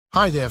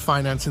Hi there,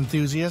 finance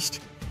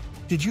enthusiast.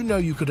 Did you know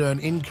you could earn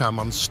income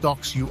on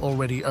stocks you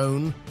already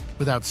own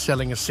without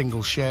selling a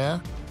single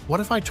share? What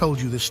if I told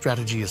you this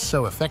strategy is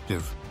so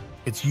effective?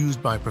 It's used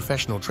by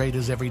professional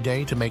traders every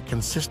day to make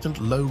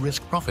consistent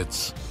low-risk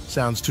profits.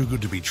 Sounds too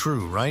good to be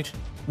true, right?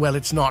 Well,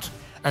 it's not.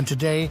 And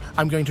today,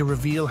 I'm going to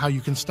reveal how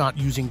you can start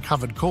using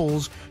covered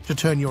calls to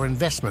turn your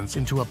investments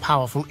into a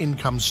powerful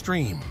income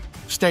stream.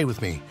 Stay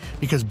with me,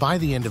 because by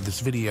the end of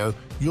this video,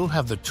 you'll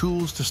have the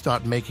tools to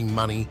start making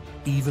money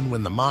even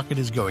when the market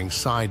is going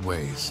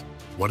sideways.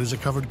 What is a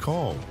covered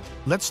call?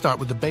 Let's start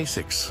with the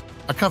basics.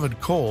 A covered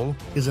call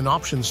is an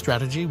option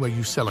strategy where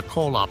you sell a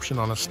call option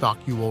on a stock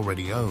you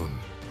already own.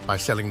 By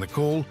selling the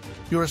call,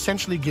 you're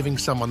essentially giving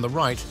someone the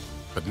right,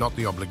 but not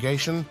the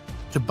obligation,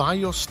 to buy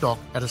your stock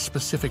at a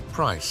specific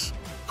price,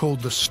 called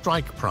the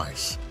strike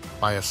price,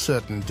 by a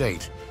certain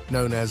date,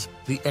 known as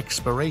the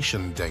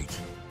expiration date.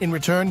 In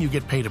return, you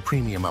get paid a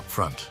premium up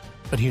front.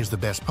 But here's the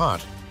best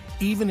part.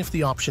 Even if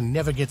the option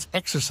never gets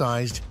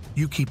exercised,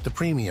 you keep the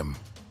premium.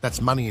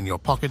 That's money in your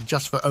pocket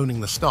just for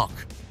owning the stock.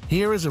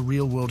 Here is a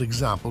real-world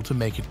example to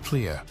make it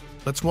clear.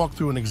 Let's walk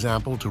through an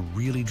example to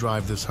really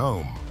drive this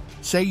home.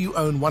 Say you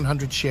own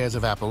 100 shares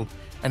of Apple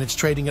and it's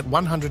trading at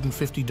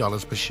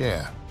 $150 per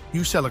share.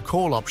 You sell a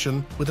call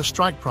option with a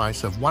strike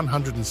price of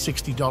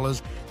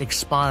 $160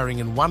 expiring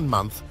in 1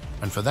 month,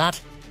 and for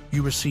that,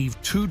 you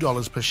receive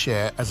 $2 per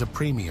share as a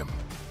premium.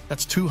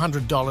 That's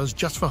 $200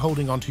 just for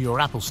holding onto your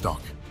Apple stock.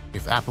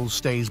 If Apple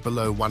stays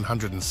below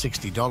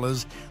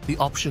 $160, the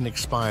option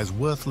expires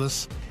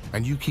worthless,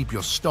 and you keep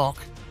your stock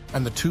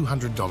and the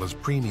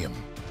 $200 premium.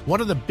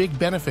 What are the big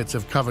benefits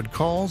of covered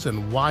calls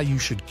and why you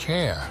should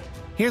care?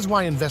 Here's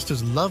why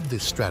investors love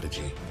this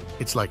strategy.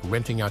 It's like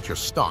renting out your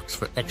stocks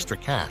for extra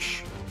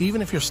cash.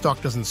 Even if your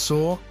stock doesn't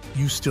soar,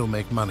 you still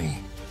make money.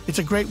 It's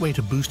a great way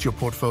to boost your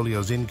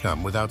portfolio's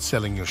income without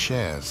selling your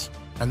shares.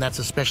 And that's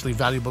especially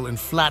valuable in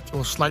flat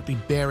or slightly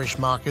bearish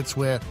markets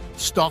where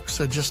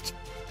stocks are just,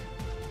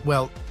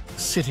 well,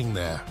 sitting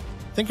there.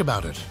 Think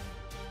about it.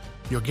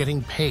 You're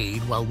getting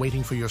paid while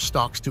waiting for your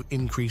stocks to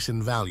increase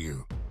in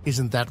value.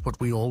 Isn't that what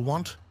we all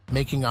want?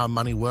 Making our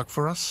money work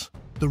for us?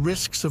 The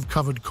risks of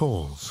covered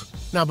calls.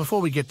 Now,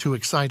 before we get too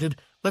excited,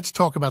 let's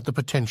talk about the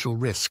potential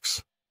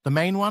risks. The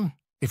main one?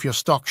 If your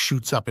stock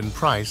shoots up in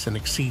price and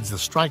exceeds the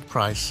strike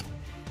price,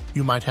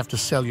 you might have to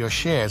sell your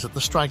shares at the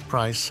strike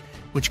price,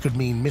 which could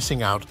mean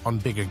missing out on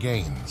bigger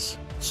gains.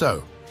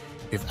 So,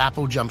 if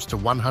Apple jumps to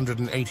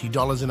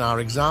 $180 in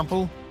our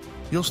example,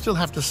 you'll still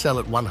have to sell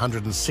at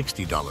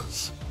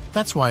 $160.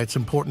 That's why it's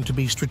important to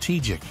be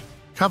strategic.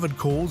 Covered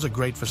calls are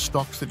great for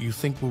stocks that you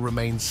think will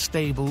remain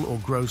stable or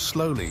grow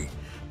slowly,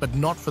 but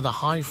not for the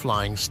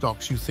high-flying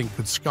stocks you think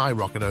could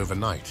skyrocket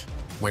overnight.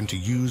 When to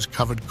use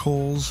covered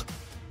calls?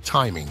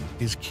 Timing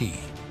is key.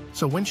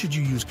 So when should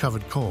you use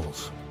covered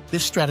calls?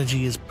 This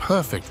strategy is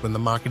perfect when the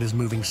market is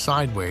moving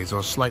sideways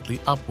or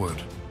slightly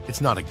upward. It's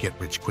not a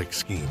get-rich-quick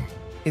scheme.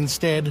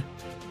 Instead,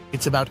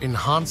 it's about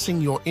enhancing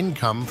your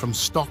income from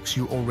stocks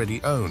you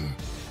already own,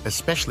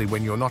 especially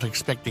when you're not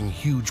expecting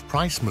huge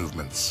price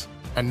movements.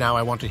 And now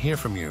I want to hear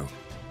from you.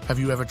 Have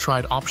you ever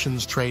tried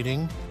options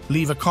trading?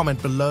 Leave a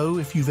comment below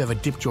if you've ever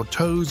dipped your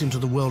toes into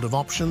the world of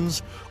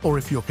options, or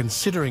if you're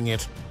considering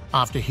it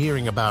after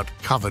hearing about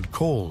covered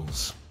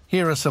calls.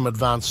 Here are some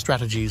advanced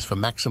strategies for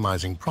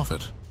maximizing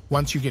profit.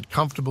 Once you get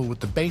comfortable with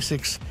the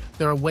basics,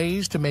 there are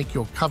ways to make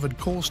your covered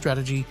call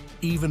strategy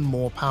even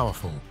more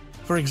powerful.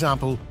 For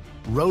example,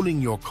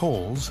 rolling your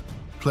calls,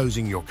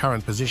 closing your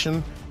current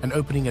position, and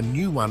opening a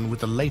new one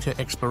with a later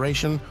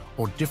expiration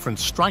or different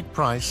strike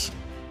price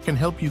can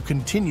help you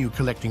continue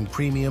collecting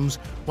premiums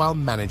while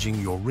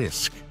managing your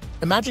risk.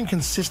 Imagine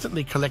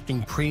consistently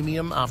collecting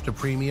premium after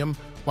premium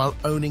while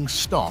owning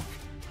stock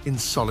in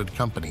solid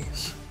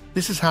companies.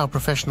 This is how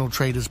professional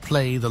traders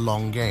play the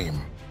long game,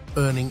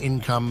 earning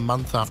income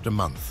month after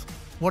month.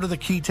 What are the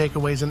key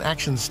takeaways and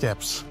action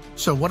steps?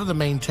 So what are the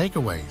main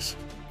takeaways?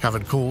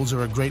 Covered calls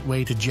are a great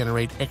way to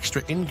generate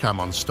extra income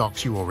on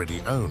stocks you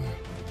already own.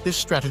 This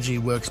strategy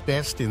works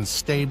best in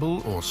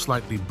stable or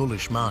slightly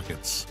bullish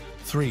markets.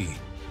 3.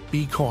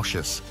 Be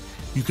cautious.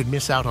 You could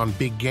miss out on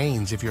big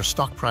gains if your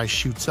stock price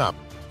shoots up.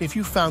 If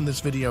you found this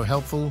video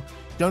helpful,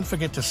 don't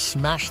forget to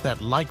smash that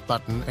like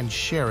button and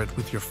share it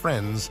with your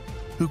friends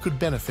who could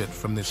benefit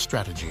from this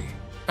strategy.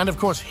 And of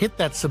course, hit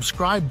that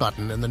subscribe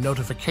button and the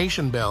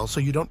notification bell so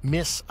you don't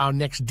miss our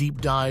next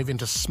deep dive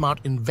into smart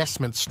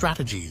investment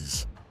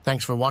strategies.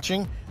 Thanks for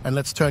watching, and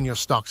let's turn your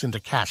stocks into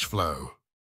cash flow.